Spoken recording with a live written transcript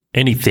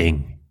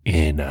Anything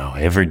in our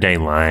everyday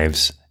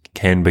lives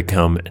can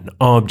become an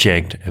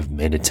object of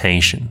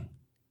meditation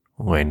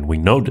when we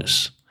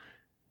notice.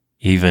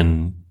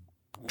 Even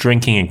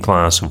drinking a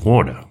glass of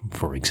water,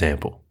 for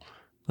example.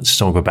 Let's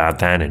talk about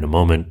that in a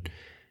moment.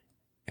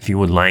 If you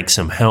would like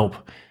some help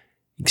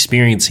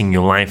experiencing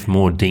your life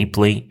more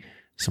deeply,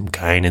 some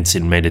guidance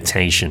in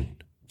meditation,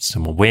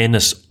 some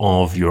awareness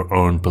of your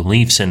own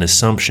beliefs and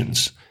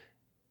assumptions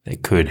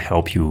that could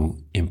help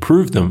you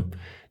improve them,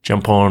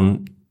 jump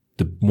on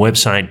the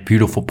website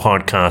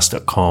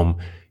beautifulpodcast.com.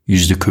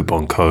 Use the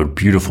coupon code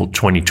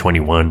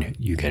BEAUTIFUL2021.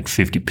 You get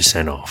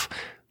 50% off.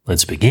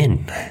 Let's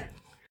begin.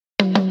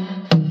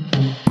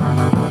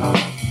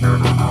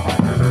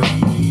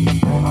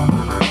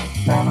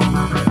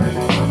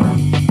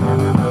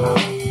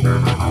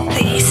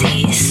 This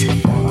is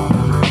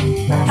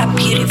a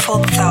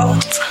beautiful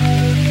thought.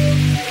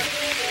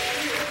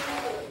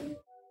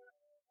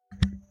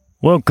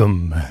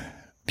 Welcome,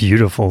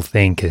 beautiful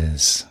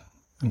thinkers.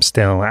 I'm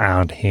still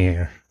out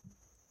here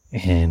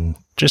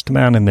just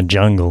about in the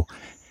jungle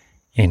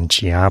in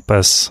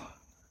Chiapas,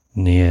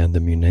 near the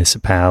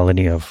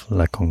municipality of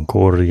La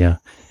Concordia.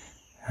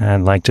 I'd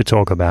like to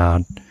talk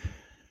about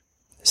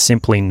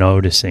simply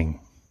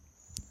noticing.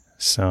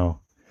 So,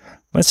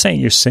 let's say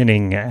you're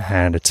sitting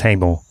at a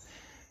table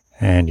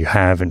and you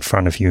have in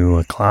front of you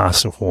a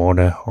glass of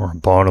water or a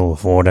bottle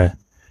of water.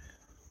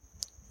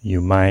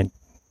 You might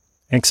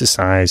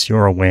exercise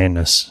your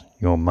awareness,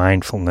 your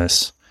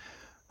mindfulness,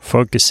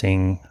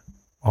 focusing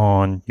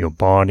on your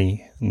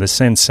body and the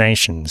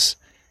sensations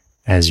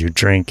as you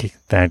drink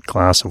that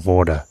glass of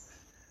water,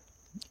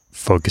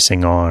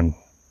 focusing on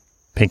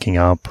picking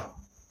up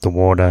the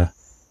water,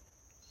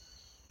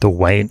 the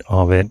weight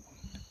of it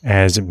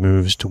as it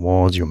moves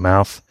towards your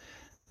mouth,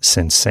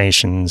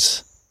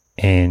 sensations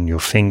in your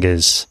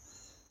fingers,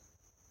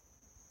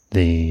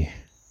 the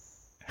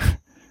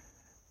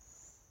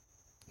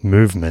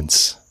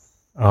movements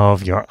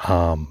of your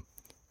arm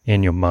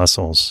in your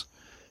muscles,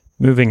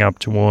 moving up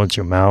towards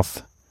your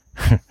mouth.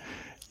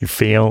 You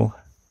feel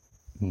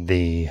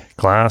the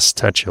glass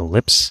touch your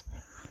lips.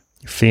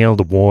 You feel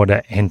the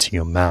water enter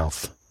your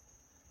mouth.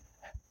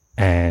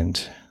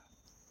 And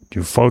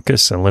you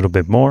focus a little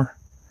bit more.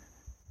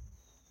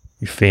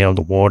 You feel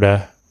the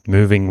water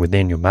moving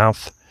within your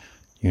mouth.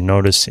 You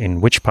notice in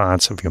which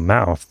parts of your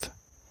mouth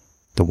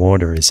the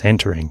water is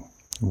entering,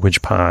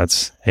 which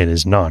parts it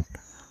is not.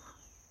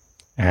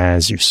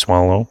 As you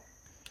swallow,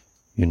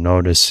 you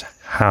notice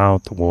how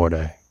the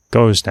water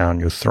goes down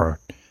your throat.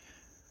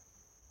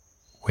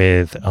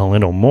 With a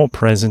little more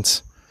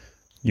presence,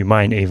 you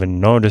might even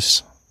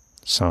notice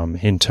some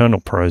internal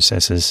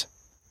processes.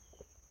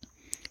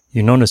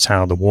 You notice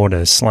how the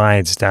water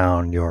slides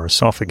down your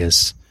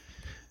esophagus.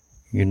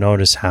 You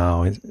notice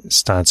how it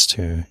starts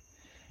to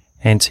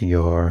enter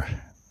your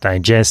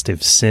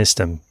digestive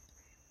system.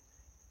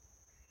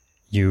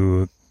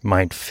 You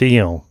might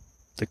feel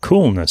the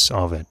coolness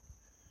of it.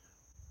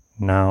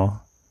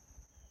 Now,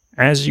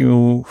 as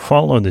you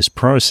follow this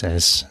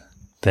process,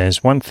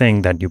 there's one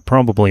thing that you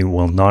probably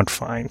will not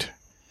find,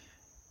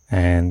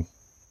 and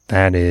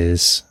that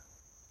is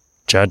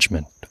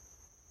judgment,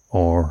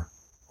 or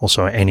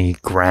also any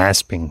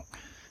grasping.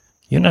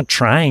 You're not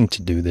trying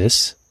to do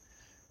this.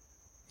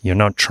 You're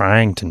not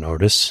trying to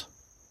notice.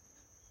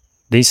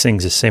 These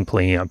things are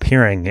simply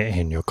appearing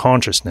in your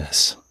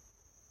consciousness.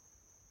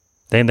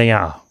 There they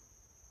are.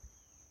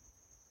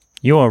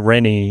 You are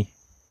ready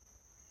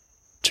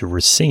to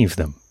receive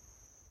them.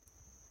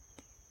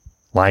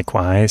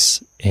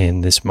 Likewise,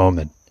 in this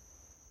moment,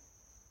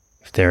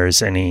 if there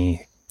is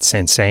any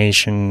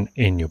sensation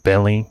in your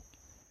belly,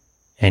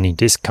 any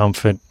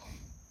discomfort,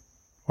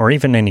 or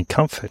even any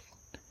comfort,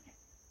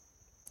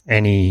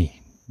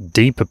 any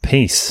deeper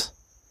peace,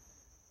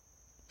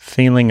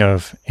 feeling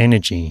of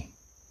energy,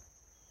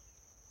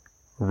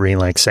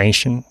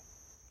 relaxation,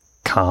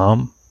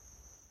 calm,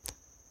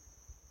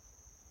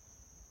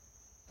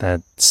 that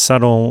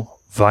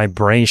subtle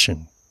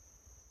vibration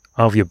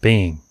of your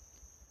being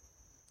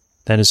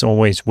that is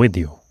always with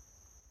you.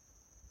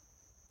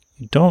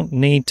 You don't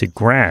need to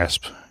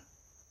grasp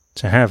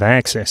to have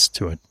access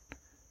to it.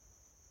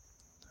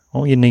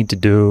 All you need to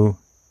do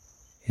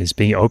is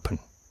be open.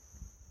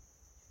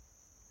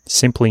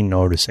 Simply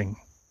noticing.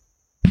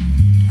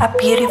 A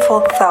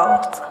beautiful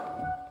thought.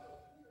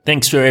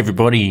 Thanks for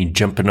everybody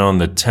jumping on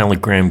the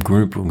Telegram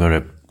group. We've got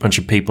a bunch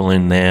of people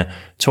in there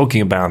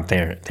talking about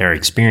their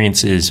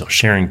experiences or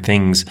sharing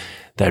things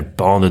that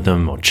bother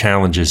them or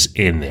challenges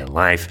in their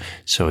life,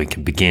 so we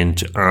can begin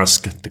to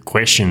ask the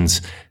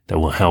questions that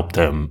will help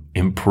them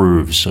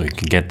improve, so you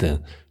can get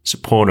the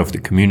support of the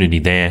community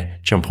there.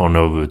 Jump on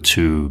over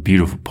to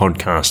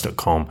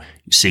beautifulpodcast.com.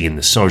 You see in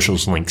the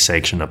socials link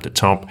section up the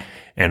top,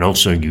 and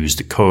also use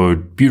the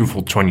code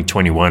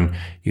BEAUTIFUL2021.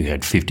 You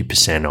get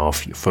 50%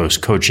 off your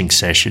first coaching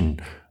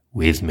session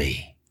with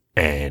me.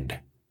 And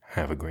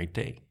have a great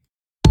day.